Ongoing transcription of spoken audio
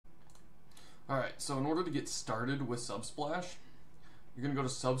Alright, so in order to get started with Subsplash, you're going to go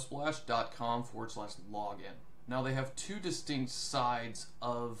to subsplash.com/login. Now they have two distinct sides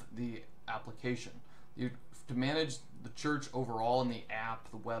of the application. To manage the church overall in the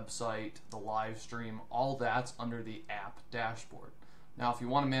app, the website, the live stream, all that's under the app dashboard. Now if you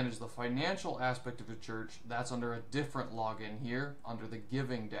want to manage the financial aspect of the church, that's under a different login here under the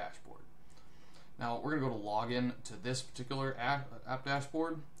giving dashboard. Now we're going to go to login to this particular app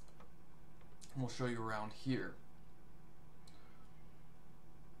dashboard. And we'll show you around here.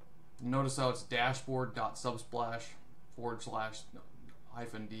 Notice how it's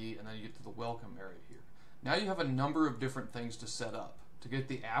dashboard.subsplash/-d, and then you get to the welcome area here. Now you have a number of different things to set up. To get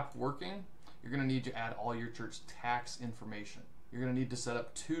the app working, you're going to need to add all your church tax information. You're going to need to set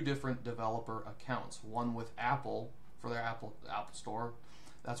up two different developer accounts. One with Apple for their Apple Store.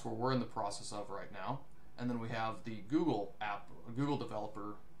 That's where we're in the process of right now. And then we have the Google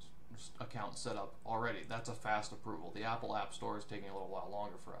developer account set up already. That's a fast approval. The Apple App Store is taking a little while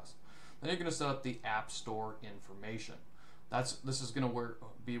longer for us. Then you're going to set up the App Store information. This is going to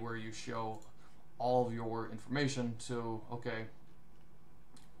be where you show all of your information to,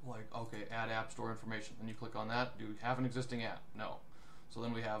 add App Store information. Then you click on that. Do you have an existing app? No. So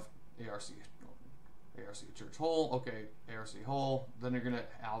then we have ARC Church Whole, ARC Whole. Then you're going to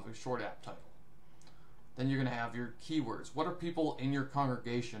have a short app title. Then you're going to have your keywords. What are people in your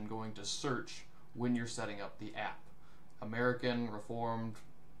congregation going to search when you're setting up the app? American, Reformed,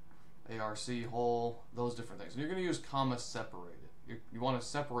 ARC, Whole, those different things. And you're going to use comma separated. You want to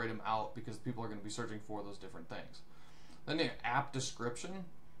separate them out because people are going to be searching for those different things. Then the app description.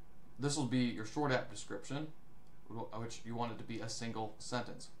 This will be your short app description, which you want it to be a single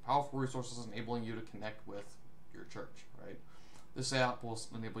sentence. Powerful resources enabling you to connect with your church, right? This app will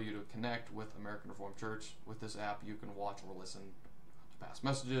enable you to connect with American Reformed Church. With this app, you can watch or listen to past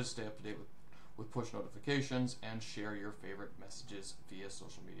messages, stay up to date with push notifications, and share your favorite messages via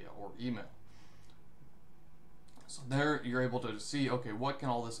social media or email. So there you're able to see, what can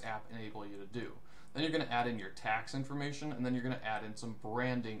all this app enable you to do? Then you're going to add in your tax information, and then you're going to add in some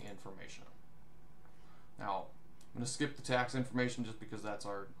branding information. Now, I'm going to skip the tax information just because that's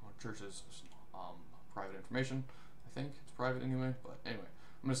our church's private information. I think it's private anyway, but anyway,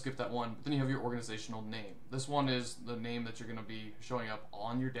 I'm going to skip that one. But then you have your organizational name. This one is the name that you're going to be showing up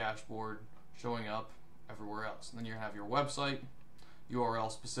on your dashboard, showing up everywhere else. And then you have your website URL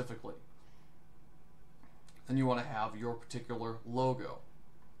specifically. Then you want to have your particular logo.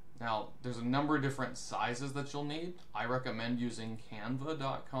 Now, there's a number of different sizes that you'll need. I recommend using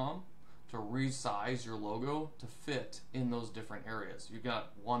canva.com to resize your logo to fit in those different areas. You've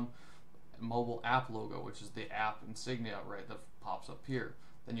got one mobile app logo, which is the app insignia, right, that pops up here.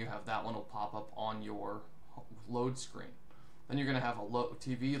 Then you have that one will pop up on your load screen. Then you're going to have a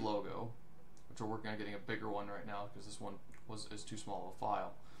TV logo, which we're working on getting a bigger one right now because this one is too small of a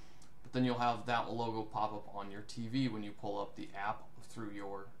file. But then you'll have that logo pop up on your TV when you pull up the app through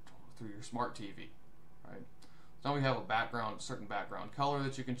your smart TV, right? So now we have a certain background color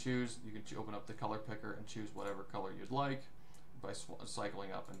that you can choose. You can open up the color picker and choose whatever color you'd like by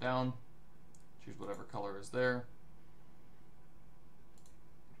cycling up and down. Choose whatever color is there.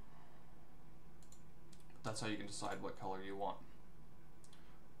 That's how you can decide what color you want.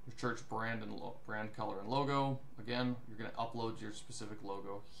 Your church brand color and logo. Again, you're going to upload your specific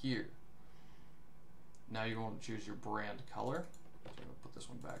logo here. Now you're going to choose your brand color. So I'm going to put this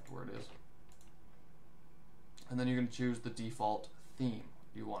one back to where it is. And then you're going to choose the default theme.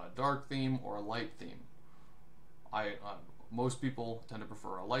 Do you want a dark theme or a light theme? Most people tend to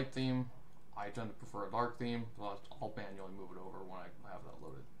prefer a light theme. I tend to prefer a dark theme, so I'll manually move it over when I have that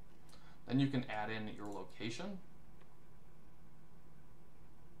loaded. Then you can add in your location.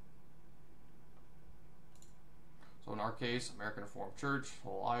 So in our case, American Reformed Church,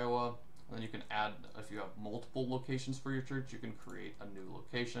 Whole, Iowa. And then you can add, if you have multiple locations for your church, you can create a new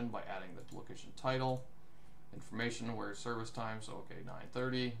location by adding the location title, information, where service time, so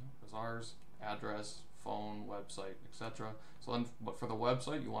 9:30 is ours, address, phone, website, etc. So then, but for the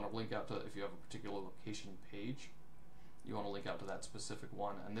website, you want to link out to, if you have a particular location page, you want to link out to that specific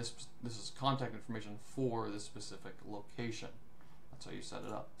one, and this is contact information for this specific location. That's how you set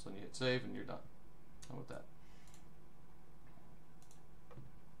it up. So then you hit save and you're done with that.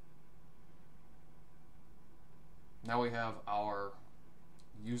 Now we have our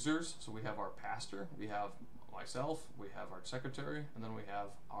users. So we have our pastor, we have myself, we have our secretary, and then we have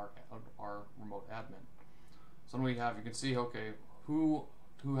our remote admin. So then we have, you can see, who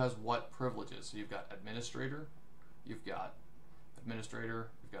has what privileges. So you've got administrator, you've got administrator,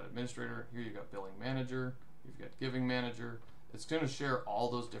 here you've got billing manager, you've got giving manager, it's going to share all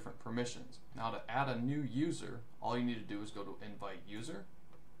those different permissions. Now to add a new user, all you need to do is go to invite user,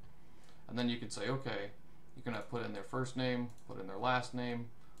 and then you can say, okay, you can put in their first name, put in their last name,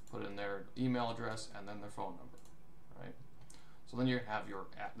 put in their email address, and then their phone number, right? So then you have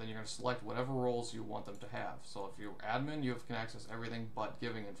then you're going to select whatever roles you want them to have. So if you're admin, you can access everything but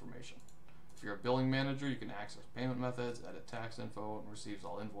giving information. If you're a billing manager, you can access payment methods, edit tax info, and receives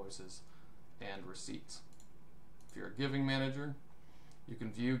all invoices and receipts. If you're a giving manager, you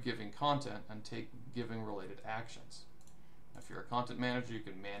can view giving content and take giving related actions. If you're a content manager, you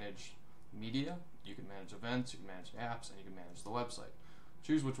can manage media, you can manage events, you can manage apps, and you can manage the website.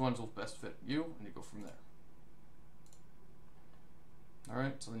 Choose which ones will best fit you, and you go from there.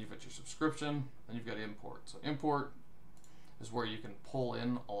 Alright, so then you've got your subscription, then you've got import. So import is where you can pull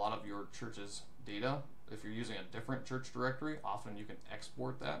in a lot of your church's data. If you're using a different church directory, often you can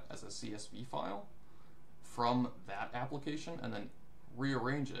export that as a CSV file from that application and then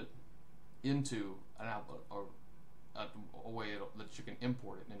rearrange it into an output or a way that you can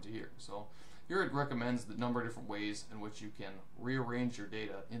import it into here. So here it recommends the number of different ways in which you can rearrange your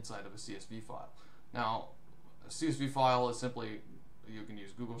data inside of a CSV file. Now, a CSV file is simply, you can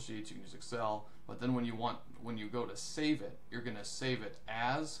use Google Sheets, you can use Excel, but then when you go to save it, you're going to save it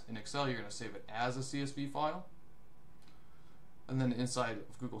as, in Excel you're going to save it as a CSV file, and then inside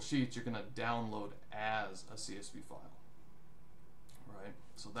of Google Sheets you're going to download as a CSV file. Right?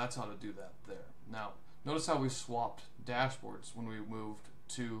 So that's how to do that there. Now, notice how we swapped dashboards when we moved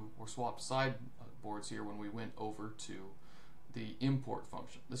to, or swapped sideboards here when we went over to the import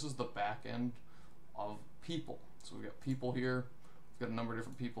function. This is the back end of people. So we've got people here, we've got a number of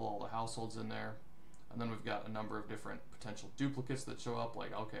different people, all the households in there, and then we've got a number of different potential duplicates that show up,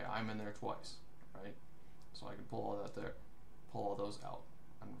 like, okay, I'm in there twice, right? So I can pull all that there, pull all those out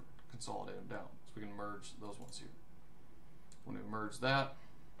and consolidate them down. So we can merge those ones here. When we merge that,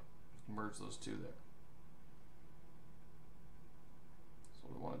 we can merge those two there. So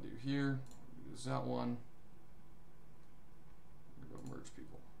what we want to do here, use that one, go merge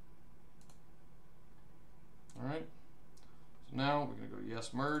people. Alright, so now we're going to go to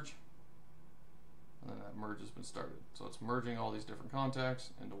yes merge, and then that merge has been started. So it's merging all these different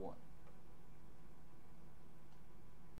contacts into one.